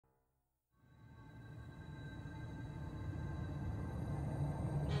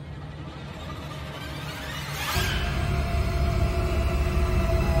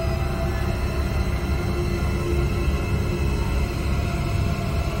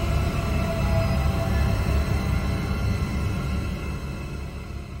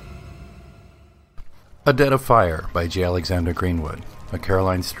A Debt of Fire by J. Alexander Greenwood, a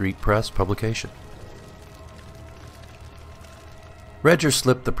Caroline Street Press publication. Redger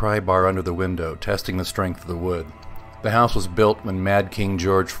slipped the pry bar under the window, testing the strength of the wood. The house was built when Mad King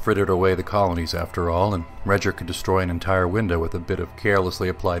George frittered away the colonies, after all, and Redger could destroy an entire window with a bit of carelessly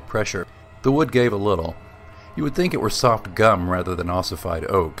applied pressure. The wood gave a little. You would think it were soft gum rather than ossified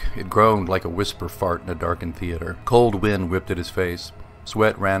oak. It groaned like a whisper fart in a darkened theater. Cold wind whipped at his face.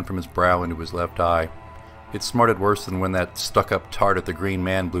 Sweat ran from his brow into his left eye. It smarted worse than when that stuck-up tart at the Green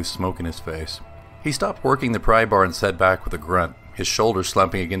Man blew smoke in his face. He stopped working the pry bar and sat back with a grunt, his shoulders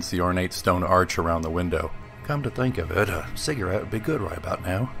slumping against the ornate stone arch around the window. Come to think of it, a cigarette would be good right about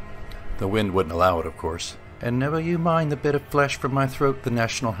now. The wind wouldn't allow it, of course. And never you mind the bit of flesh from my throat the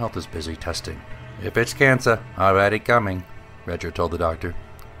National Health is busy testing. If it's cancer, I've had it coming, Redger told the doctor.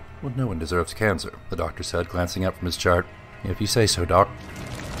 Well, no one deserves cancer, the doctor said, glancing up from his chart. If you say so, Doc.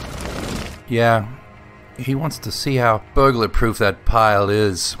 Yeah. He wants to see how burglar-proof that pile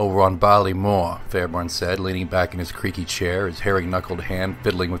is over on Barley Moor, Fairburn said, leaning back in his creaky chair, his hairy-knuckled hand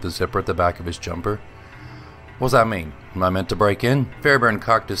fiddling with the zipper at the back of his jumper. What's that mean? Am I meant to break in? Fairburn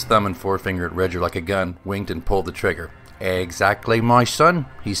cocked his thumb and forefinger at Redger like a gun, winked and pulled the trigger. Exactly, my son,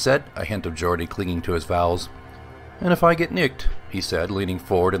 he said, a hint of Geordie clinging to his vowels. And if I get nicked, he said, leaning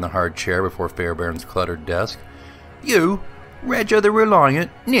forward in the hard chair before Fairburn's cluttered desk. You? Redger the Reliant?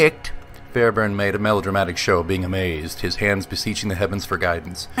 Nicked? Fairburn made a melodramatic show of being amazed, his hands beseeching the heavens for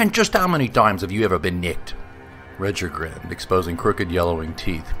guidance. And just how many times have you ever been nicked? Redger grinned, exposing crooked yellowing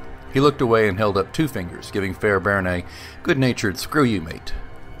teeth. He looked away and held up two fingers, giving Fairburn a good-natured screw you, mate.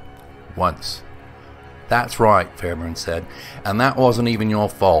 Once. That's right, Fairburn said, and that wasn't even your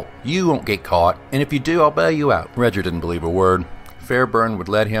fault. You won't get caught, and if you do, I'll bail you out. Redger didn't believe a word. Fairburn would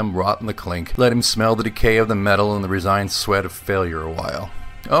let him rot in the clink, let him smell the decay of the metal and the resigned sweat of failure a while.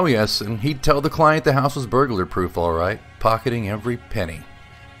 Oh yes, and he'd tell the client the house was burglar-proof all right, pocketing every penny.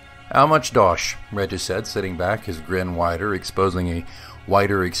 How much dosh? Redger said, sitting back, his grin wider, exposing a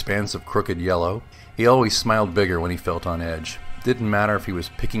wider expanse of crooked yellow. He always smiled bigger when he felt on edge. Didn't matter if he was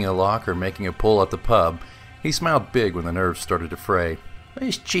picking a lock or making a pull at the pub. He smiled big when the nerves started to fray.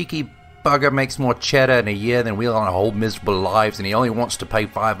 This cheeky bugger makes more cheddar in a year than we'll on our whole miserable lives, and he only wants to pay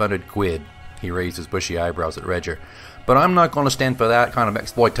 500 quid. He raised his bushy eyebrows at Redger. But I'm not going to stand for that kind of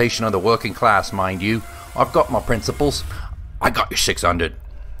exploitation of the working class, mind you. I've got my principles. I got your 600.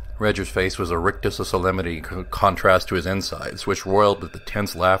 Redger's face was a rictus of solemnity in contrast to his insides, which roiled with the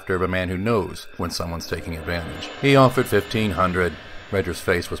tense laughter of a man who knows when someone's taking advantage. He offered 1,500. Redger's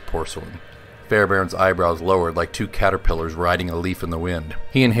face was porcelain. Fairburn's eyebrows lowered like two caterpillars riding a leaf in the wind.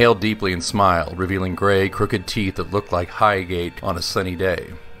 He inhaled deeply and smiled, revealing gray, crooked teeth that looked like Highgate on a sunny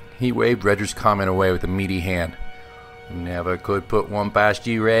day. He waved Redger's comment away with a meaty hand. Never could put one past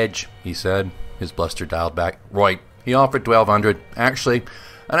you, Reg, he said. His bluster dialed back. Right. He offered 1,200. Actually,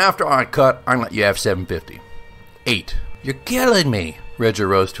 and after I cut, I'll let you have 750. 8. You're killing me. Redger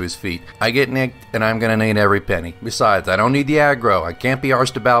rose to his feet. I get nicked, and I'm gonna need every penny. Besides, I don't need the aggro. I can't be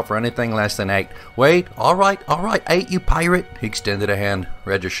arsed about for anything less than 8. Wait, all right, 8, you pirate. He extended a hand.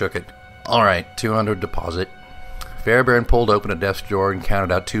 Redger shook it. All right, 200 deposit. Fairburn pulled open a desk drawer and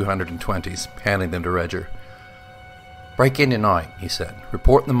counted out 220s, handing them to Redger. Break in tonight, he said.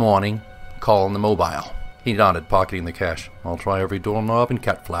 Report in the morning. Call on the mobile. He nodded, pocketing the cash. I'll try every doorknob and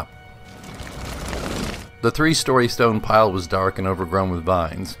cat flap. The 3-story stone pile was dark and overgrown with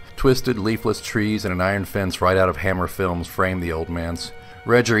vines. Twisted, leafless trees and an iron fence right out of Hammer films framed the old manse.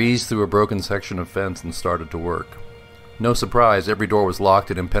 Redger eased through a broken section of fence and started to work. No surprise, every door was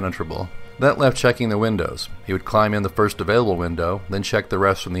locked and impenetrable. That left checking the windows. He would climb in the first available window, then check the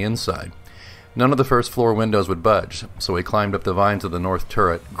rest from the inside. None of the first-floor windows would budge, so he climbed up the vines of the north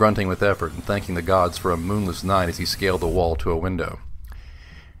turret, grunting with effort and thanking the gods for a moonless night as he scaled the wall to a window.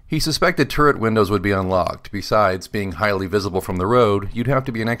 He suspected turret windows would be unlocked. Besides, being highly visible from the road, you'd have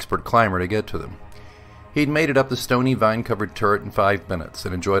to be an expert climber to get to them. He'd made it up the stony, vine-covered turret in 5 minutes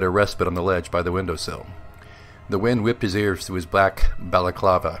and enjoyed a respite on the ledge by the windowsill. The wind whipped his ears through his black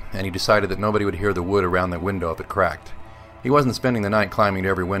balaclava, and he decided that nobody would hear the wood around the window if it cracked. He wasn't spending the night climbing to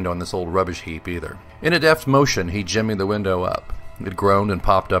every window in this old rubbish heap either. In a deft motion, he jimmied the window up. It groaned and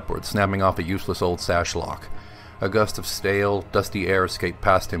popped upward, snapping off a useless old sash lock. A gust of stale, dusty air escaped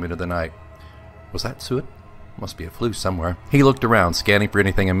past him into the night. Was that soot? Must be a flue somewhere. He looked around, scanning for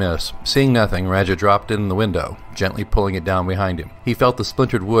anything amiss. Seeing nothing, Redger dropped in the window, gently pulling it down behind him. He felt the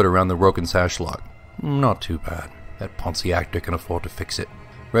splintered wood around the broken sash lock. Not too bad. That Ponzi actor can afford to fix it.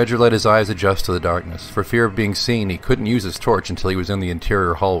 Redger let his eyes adjust to the darkness. For fear of being seen, he couldn't use his torch until he was in the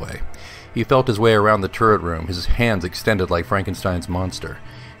interior hallway. He felt his way around the turret room, his hands extended like Frankenstein's monster.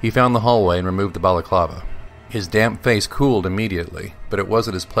 He found the hallway and removed the balaclava. His damp face cooled immediately, but it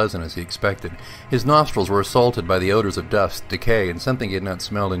wasn't as pleasant as he expected. His nostrils were assaulted by the odors of dust, decay, and something he had not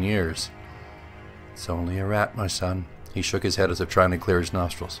smelled in years. "It's only a rat, my son." He shook his head as if trying to clear his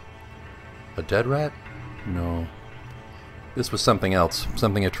nostrils. "A dead rat? No." This was something else,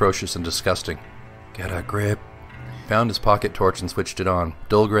 something atrocious and disgusting. "Get a grip." He found his pocket torch and switched it on.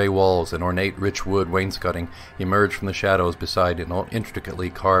 Dull gray walls and ornate rich wood wainscoting emerged from the shadows beside an intricately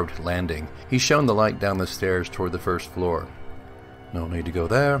carved landing. He shone the light down the stairs toward the first floor. "No need to go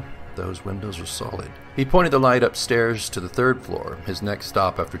there. Those windows are solid." He pointed the light upstairs to the third floor, his next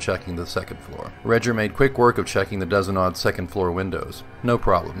stop after checking the second floor. Redger made quick work of checking the dozen-odd second-floor windows. No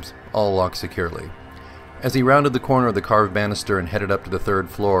problems, all locked securely. As he rounded the corner of the carved banister and headed up to the third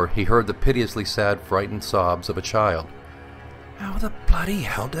floor, he heard the piteously sad, frightened sobs of a child. "How the bloody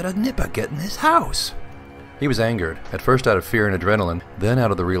hell did a nipper get in this house?" He was angered, at first out of fear and adrenaline, then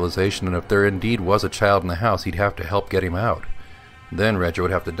out of the realization that if there indeed was a child in the house, he'd have to help get him out. Then Redger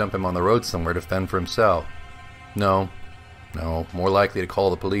would have to dump him on the road somewhere to fend for himself. No, more likely to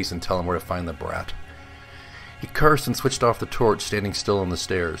call the police and tell him where to find the brat. He cursed and switched off the torch, standing still on the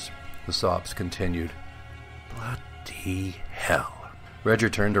stairs. The sobs continued. Bloody hell.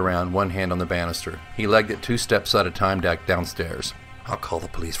 Redger turned around, one hand on the banister. He legged it 2 steps at a time downstairs. "I'll call the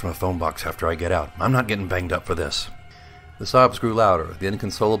police from a phone box after I get out. I'm not getting banged up for this." The sobs grew louder, the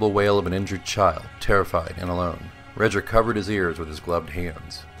inconsolable wail of an injured child, terrified and alone. Redger covered his ears with his gloved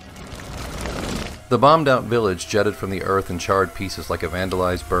hands. The bombed-out village jutted from the earth in charred pieces like a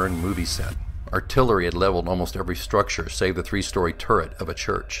vandalized, burned movie set. Artillery had leveled almost every structure save the 3-story turret of a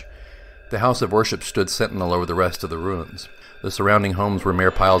church. The house of worship stood sentinel over the rest of the ruins. The surrounding homes were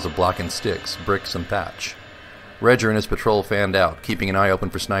mere piles of blackened sticks, bricks, and thatch. Redger and his patrol fanned out, keeping an eye open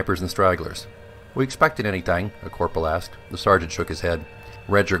for snipers and stragglers. "We expecting anything?" a corporal asked. The sergeant shook his head.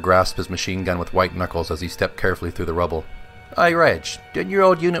 Redger grasped his machine gun with white knuckles as he stepped carefully through the rubble. "Hey, Reg, didn't your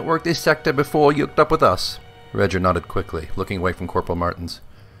old unit work this sector before you hooked up with us?" Redger nodded quickly, looking away from Corporal Martins.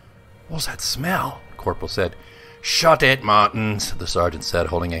 "What's that smell?" the corporal said. "Shut it, Martins," the sergeant said,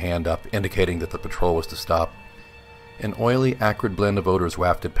 holding a hand up, indicating that the patrol was to stop. An oily, acrid blend of odors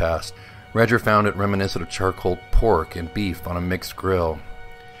wafted past. Redger found it reminiscent of charcoal pork and beef on a mixed grill.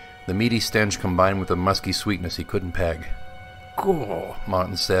 The meaty stench combined with a musky sweetness he couldn't peg. "Gaw,"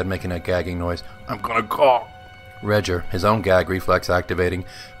 Martin said, making a gagging noise. "I'm gonna gaw." Redger, his own gag reflex activating,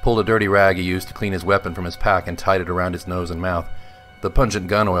 pulled a dirty rag he used to clean his weapon from his pack and tied it around his nose and mouth. The pungent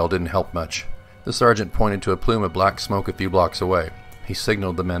gun oil didn't help much. The sergeant pointed to a plume of black smoke a few blocks away. He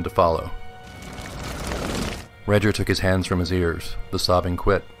signaled the men to follow. Redger took his hands from his ears. The sobbing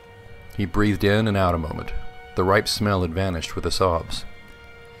quit. He breathed in and out a moment. The ripe smell had vanished with the sobs.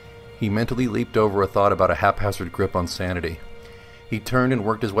 He mentally leaped over a thought about a haphazard grip on sanity. He turned and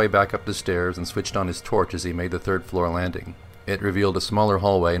worked his way back up the stairs and switched on his torch as he made the third-floor landing. It revealed a smaller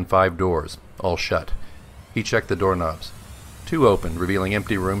hallway and 5 doors, all shut. He checked the doorknobs. 2 opened, revealing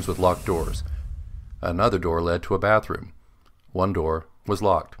empty rooms with locked doors. Another door led to a bathroom. 1 door was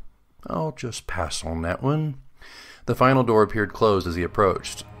locked. "I'll just pass on that one." The final door appeared closed as he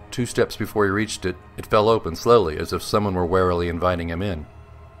approached. 2 steps before he reached it, it fell open slowly, as if someone were warily inviting him in.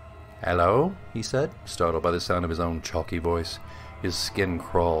 "Hello?" he said, startled by the sound of his own chalky voice. His skin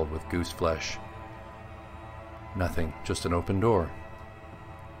crawled with goose flesh. Nothing, just an open door.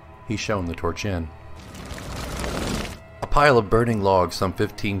 He shone the torch in. A pile of burning logs some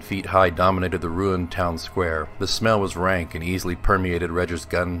 15 feet high dominated the ruined town square. The smell was rank and easily permeated Redger's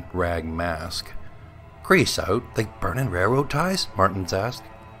gun rag mask. "Creosote? They burning railroad ties?" Martins asked.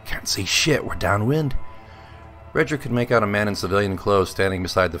 "Can't see shit, we're downwind." Redger could make out a man in civilian clothes standing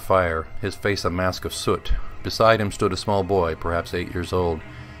beside the fire, his face a mask of soot. Beside him stood a small boy, perhaps 8 years old.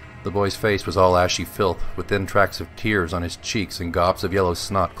 The boy's face was all ashy filth, with thin tracks of tears on his cheeks and gobs of yellow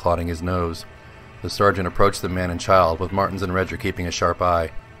snot clogging his nose. The sergeant approached the man and child, with Martins and Redger keeping a sharp eye.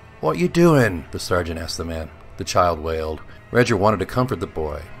 "What you doing?" the sergeant asked the man. The child wailed. Redger wanted to comfort the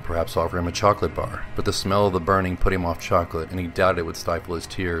boy, perhaps offer him a chocolate bar, but the smell of the burning put him off chocolate, and he doubted it would stifle his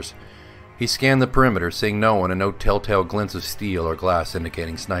tears. He scanned the perimeter, seeing no one and no telltale glints of steel or glass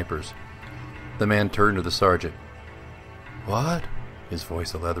indicating snipers. The man turned to the sergeant. "What?" His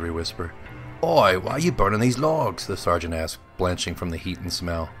voice a leathery whisper. "Oi, why are you burning these logs?" the sergeant asked, blanching from the heat and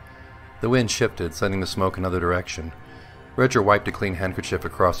smell. The wind shifted, sending the smoke another direction. Redger wiped a clean handkerchief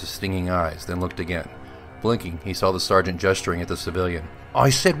across his stinging eyes, then looked again. Blinking, he saw the sergeant gesturing at the civilian.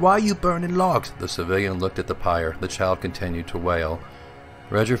 "I said, why are you burning logs?" The civilian looked at the pyre. The child continued to wail.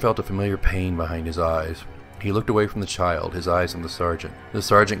 Redger felt a familiar pain behind his eyes. He looked away from the child, his eyes on the sergeant. The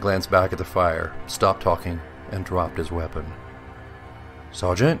sergeant glanced back at the fire, stopped talking, and dropped his weapon.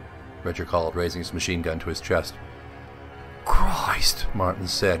 "Sergeant?" Redger called, raising his machine gun to his chest. "Christ," Martin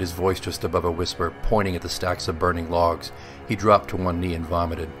said, his voice just above a whisper, pointing at the stacks of burning logs. He dropped to one knee and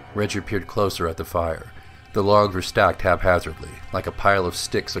vomited. Redger peered closer at the fire. The logs were stacked haphazardly, like a pile of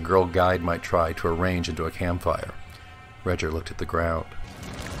sticks a Girl Guide might try to arrange into a campfire. Redger looked at the ground.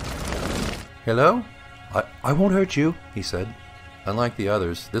 "Hello? I won't hurt you," he said. Unlike the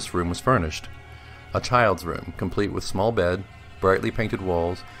others, this room was furnished. A child's room, complete with small bed, brightly painted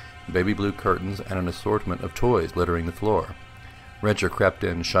walls, baby blue curtains, and an assortment of toys littering the floor. Redger crept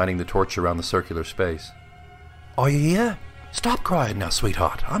in, shining the torch around the circular space. "Are you here? Stop crying now,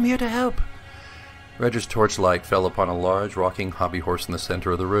 sweetheart. I'm here to help." Redger's torchlight fell upon a large rocking hobby horse in the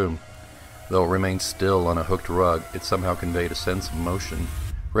center of the room. Though it remained still on a hooked rug, it somehow conveyed a sense of motion.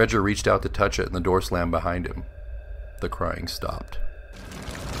 Redger reached out to touch it, and the door slammed behind him. The crying stopped.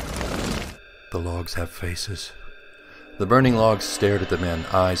 "The logs have faces." The burning logs stared at the men,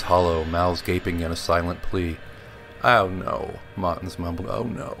 eyes hollow, mouths gaping in a silent plea. "Oh no," Martins mumbled. "Oh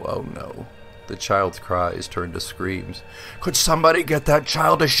no, oh no." The child's cries turned to screams. "Could somebody get that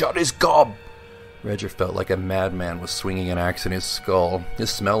child to shut his gob?" Redger felt like a madman was swinging an axe in his skull. The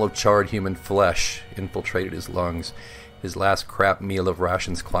smell of charred human flesh infiltrated his lungs. His last crap meal of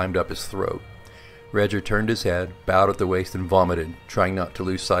rations climbed up his throat. Redger turned his head, bowed at the waist, and vomited, trying not to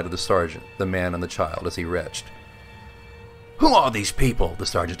lose sight of the sergeant, the man, and the child as he retched. "Who are these people?" the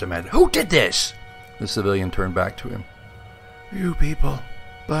sergeant demanded. "Who did this?" The civilian turned back to him. "You people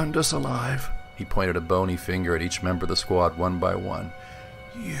burned us alive." He pointed a bony finger at each member of the squad one by one.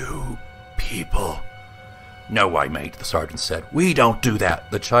 "You people." "No way, mate," the sergeant said. "We don't do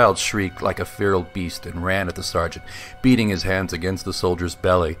that." The child shrieked like a feral beast and ran at the sergeant, beating his hands against the soldier's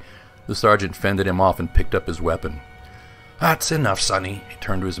belly. The sergeant fended him off and picked up his weapon. "That's enough, sonny." He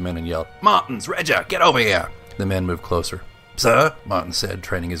turned to his men and yelled, "Martins, Redger, get over here." The men moved closer. "Sir," Martin said,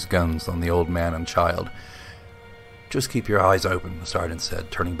 training his guns on the old man and child. "Just keep your eyes open," the sergeant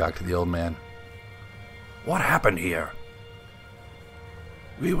said, turning back to the old man. "What happened here?"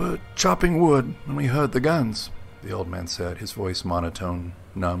 "We were chopping wood when we heard the guns," the old man said, his voice monotone,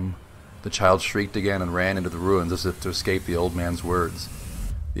 numb. The child shrieked again and ran into the ruins as if to escape the old man's words.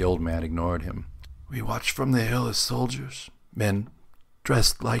 The old man ignored him. "We watched from the hill as soldiers, men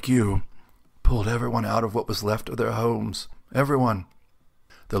dressed like you, pulled everyone out of what was left of their homes. Everyone.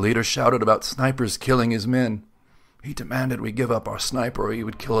 The leader shouted about snipers killing his men. He demanded we give up our sniper or he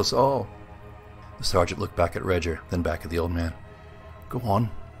would kill us all." The sergeant looked back at Redger, then back at the old man. "Go on."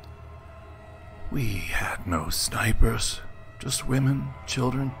 "We had no snipers, just women,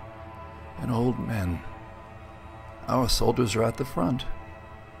 children, and old men. Our soldiers are at the front.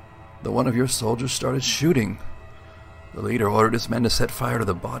 The one of your soldiers started shooting. The leader ordered his men to set fire to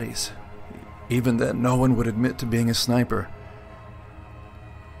the bodies. Even then, no one would admit to being a sniper.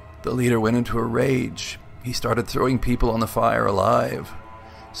 The leader went into a rage. He started throwing people on the fire alive.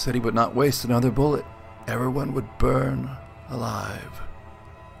 Said he would not waste another bullet. Everyone would burn alive."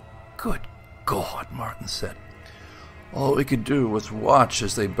 "Good God," Martin said. "All we could do was watch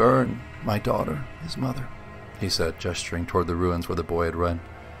as they burned my daughter, his mother," he said, gesturing toward the ruins where the boy had run.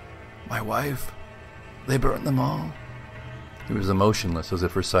 "My wife. They burned them all." He was emotionless, as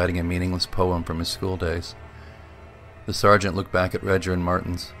if reciting a meaningless poem from his school days. The sergeant looked back at Redger and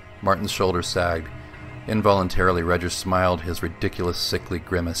Martin's. Martin's shoulders sagged. Involuntarily, Redger smiled his ridiculous, sickly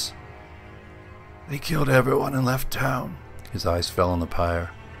grimace. "They killed everyone and left town." His eyes fell on the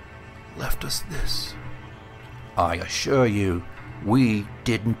pyre. "Left us this." "I assure you, we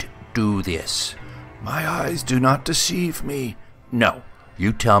didn't do this." "My eyes do not deceive me." "No.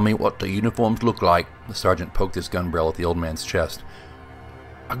 You tell me what the uniforms look like." The sergeant poked his gun barrel at the old man's chest.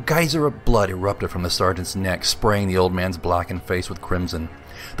 A geyser of blood erupted from the sergeant's neck, spraying the old man's blackened face with crimson.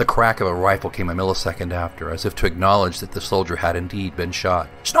 The crack of a rifle came a millisecond after, as if to acknowledge that the soldier had indeed been shot.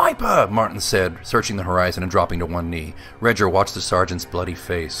 "Sniper!" Martin said, searching the horizon and dropping to one knee. Redger watched the sergeant's bloody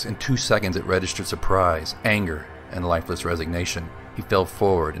face. In 2 seconds it registered surprise, anger, and lifeless resignation. He fell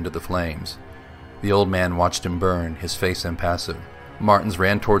forward into the flames. The old man watched him burn, his face impassive. Martins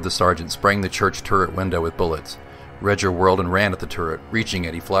ran toward the sergeant, spraying the church turret window with bullets. Redger whirled and ran at the turret. Reaching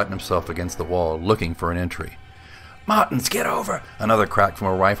it, he flattened himself against the wall, looking for an entry. "Martins, get over!" Another crack from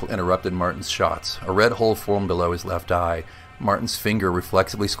a rifle interrupted Martin's shots. A red hole formed below his left eye. Martin's finger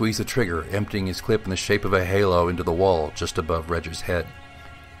reflexively squeezed the trigger, emptying his clip in the shape of a halo into the wall just above Redger's head.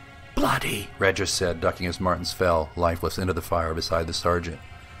 "Bloody!" Redger said, ducking as Martins fell, lifeless, into the fire beside the sergeant.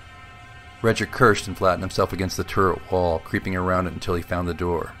 Redger cursed and flattened himself against the turret wall, creeping around it until he found the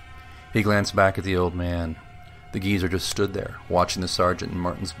door. He glanced back at the old man. The geezer just stood there, watching the sergeant and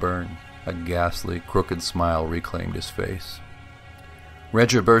Martins burn. A ghastly, crooked smile reclaimed his face.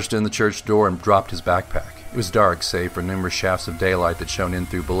 Redger burst in the church door and dropped his backpack. It was dark, save for numerous shafts of daylight that shone in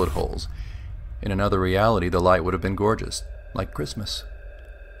through bullet holes. In another reality, the light would have been gorgeous, like Christmas.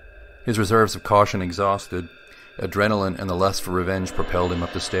 His reserves of caution exhausted, adrenaline and the lust for revenge propelled him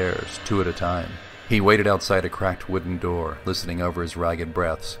up the stairs, 2 at a time. He waited outside a cracked wooden door, listening over his ragged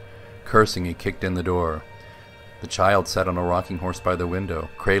breaths. Cursing, he kicked in the door. The child sat on a rocking horse by the window,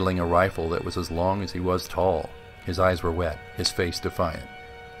 cradling a rifle that was as long as he was tall. His eyes were wet, his face defiant.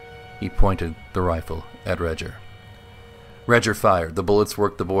 He pointed the rifle at Redger. Redger fired. The bullets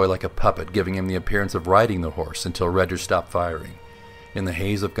worked the boy like a puppet, giving him the appearance of riding the horse until Redger stopped firing. In the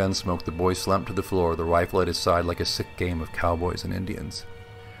haze of gun smoke, the boy slumped to the floor, the rifle at his side like a sick game of cowboys and Indians.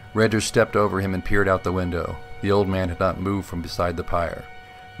 Redger stepped over him and peered out the window. The old man had not moved from beside the pyre.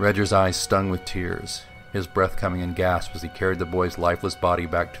 Redger's eyes stung with tears, his breath coming in gasps as he carried the boy's lifeless body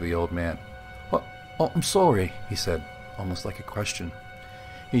back to the old man. "Oh, I'm sorry," he said, almost like a question.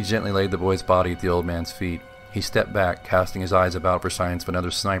 He gently laid the boy's body at the old man's feet. He stepped back, casting his eyes about for signs of another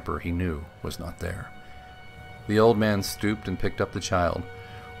sniper he knew was not there. The old man stooped and picked up the child.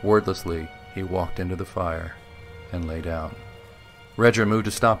 Wordlessly, he walked into the fire and lay down. Redger moved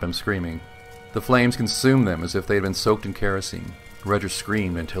to stop him, screaming. The flames consumed them as if they had been soaked in kerosene. Redger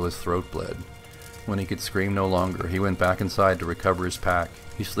screamed until his throat bled. When he could scream no longer, he went back inside to recover his pack.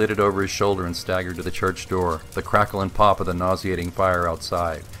 He slid it over his shoulder and staggered to the church door, the crackle and pop of the nauseating fire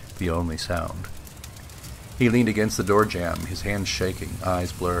outside, the only sound. He leaned against the door jamb, his hands shaking,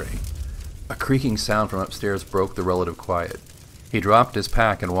 eyes blurry. A creaking sound from upstairs broke the relative quiet. He dropped his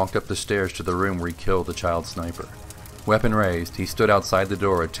pack and walked up the stairs to the room where he killed the child sniper. Weapon raised, he stood outside the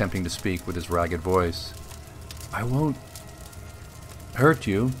door, attempting to speak with his ragged voice. "I won't hurt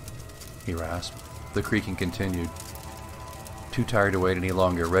you," he rasped. The creaking continued. Too tired to wait any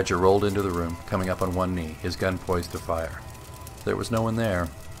longer, Redger rolled into the room, coming up on one knee, his gun poised to fire. There was no one there,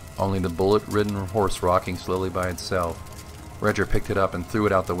 only the bullet-ridden horse rocking slowly by itself. Redger picked it up and threw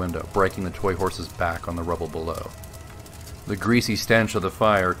it out the window, breaking the toy horse's back on the rubble below. The greasy stench of the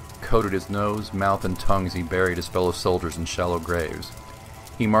fire coated his nose, mouth, and tongue as he buried his fellow soldiers in shallow graves.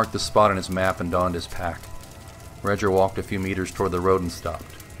 He marked the spot on his map and donned his pack. Redger walked a few meters toward the road and stopped.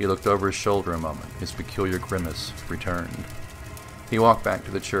 He looked over his shoulder a moment. His peculiar grimace returned. He walked back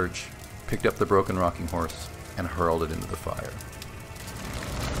to the church, picked up the broken rocking horse, and hurled it into the fire.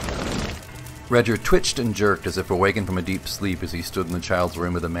 Redger twitched and jerked as if awakened from a deep sleep as he stood in the child's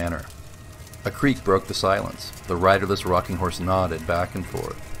room of the manor. A creak broke the silence. The riderless rocking horse nodded back and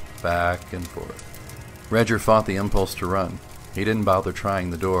forth, back and forth. Redger fought the impulse to run. He didn't bother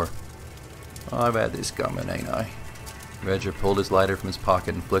trying the door. "I've had this coming, ain't I?" Redger pulled his lighter from his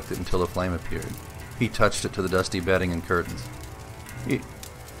pocket and flicked it until a flame appeared. He touched it to the dusty bedding and curtains.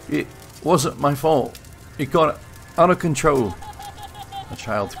 It wasn't my fault. It got out of control." A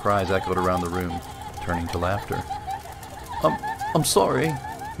child's cries echoed around the room, turning to laughter. I'm sorry,"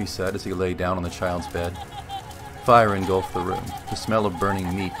 he said as he lay down on the child's bed. Fire engulfed the room. The smell of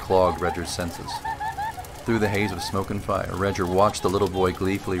burning meat clogged Redger's senses. Through the haze of smoke and fire, Redger watched the little boy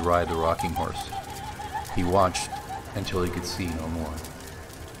gleefully ride the rocking horse. He watched until he could see no more.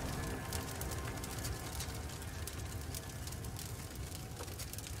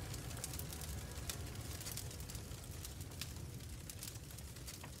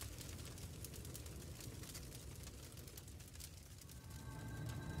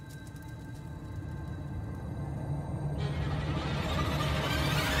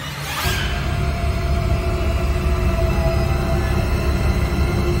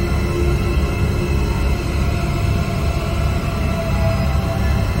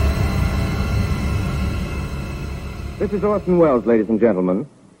 This is Orson Welles, ladies and gentlemen.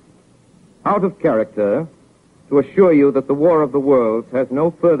 Out of character, to assure you that the War of the Worlds has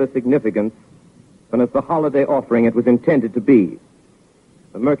no further significance than as the holiday offering it was intended to be.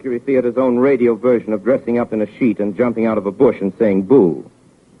 The Mercury Theater's own radio version of dressing up in a sheet and jumping out of a bush and saying boo.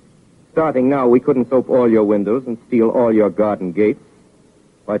 Starting now, we couldn't soap all your windows and steal all your garden gates.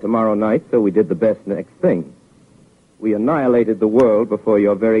 By tomorrow night, so we did the best next thing. We annihilated the world before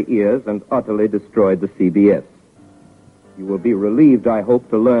your very ears and utterly destroyed the CBS. You will be relieved, I hope,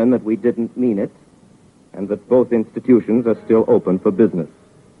 to learn that we didn't mean it, and that both institutions are still open for business.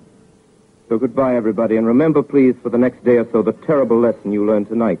 So goodbye, everybody, and remember, please, for the next day or so, the terrible lesson you learned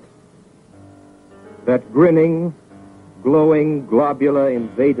tonight. That grinning, glowing, globular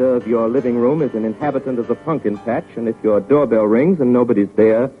invader of your living room is an inhabitant of the pumpkin patch, and if your doorbell rings and nobody's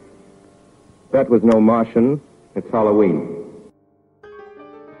there, that was no Martian, it's Halloween.